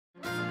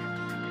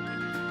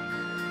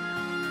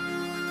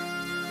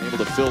able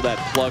to fill that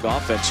plug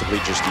offensively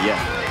just yet.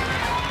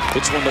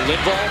 It's one to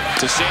Lindvall,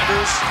 to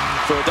Sanders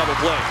for a double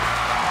play.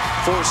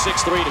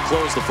 4-6-3 to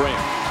close the frame.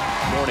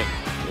 Morning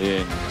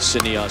in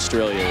Sydney,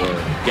 Australia, where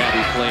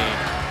Gabby Plain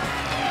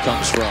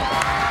comes from.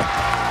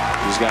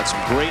 She's got some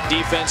great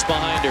defense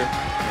behind her,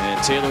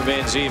 and Taylor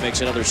Van Zee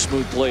makes another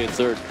smooth play at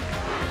third.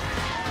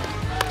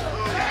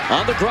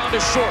 On the ground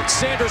is short.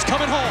 Sanders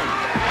coming home.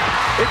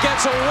 It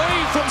gets away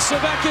from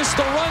Savekis.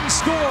 The run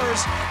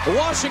scores.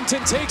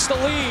 Washington takes the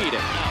lead.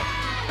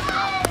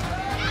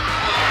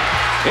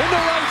 Into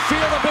right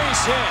field, a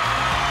base hit.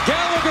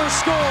 Gallagher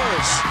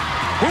scores.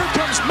 Here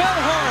comes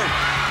Melhart.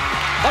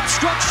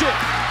 Obstruction.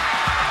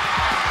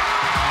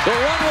 The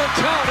run will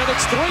count, and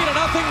it's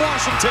 3-0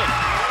 Washington.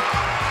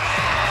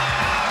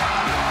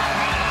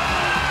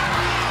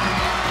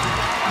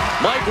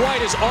 Mike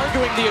White is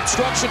arguing the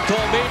obstruction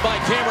call made by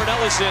Cameron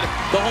Ellison,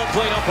 the home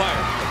plate umpire.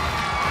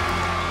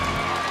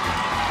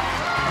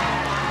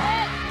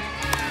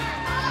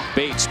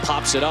 Bates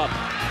pops it up.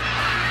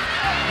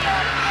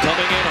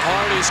 Coming in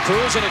hard is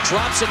Cruz, and it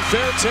drops in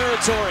fair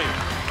territory.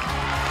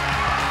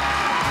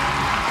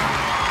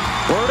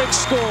 Burdick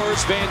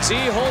scores. Van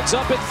Zee holds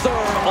up at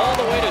third. All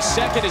the way to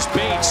second is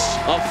Bates.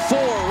 A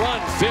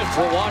 4-run fifth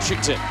for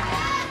Washington.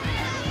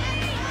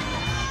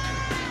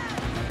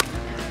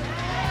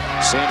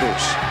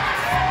 Sanders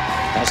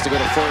has to go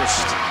to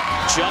first.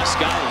 Just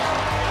got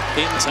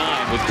it in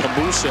time with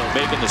Camuso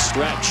making the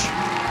stretch.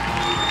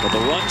 But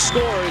the run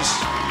scores,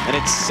 and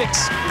it's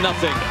 6-0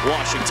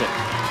 Washington.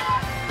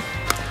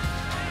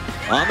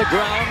 On the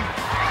ground,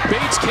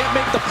 Bates can't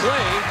make the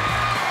play.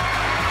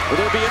 Will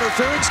there be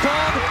interference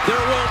called?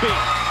 There will be.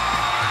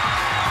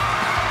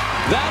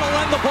 That'll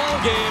end the ball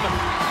game.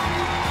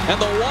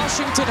 And the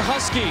Washington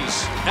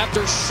Huskies,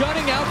 after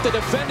shutting out the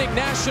defending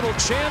national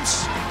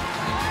champs,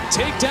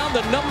 take down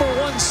the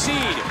 #1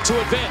 seed to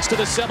advance to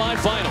the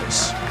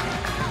semifinals.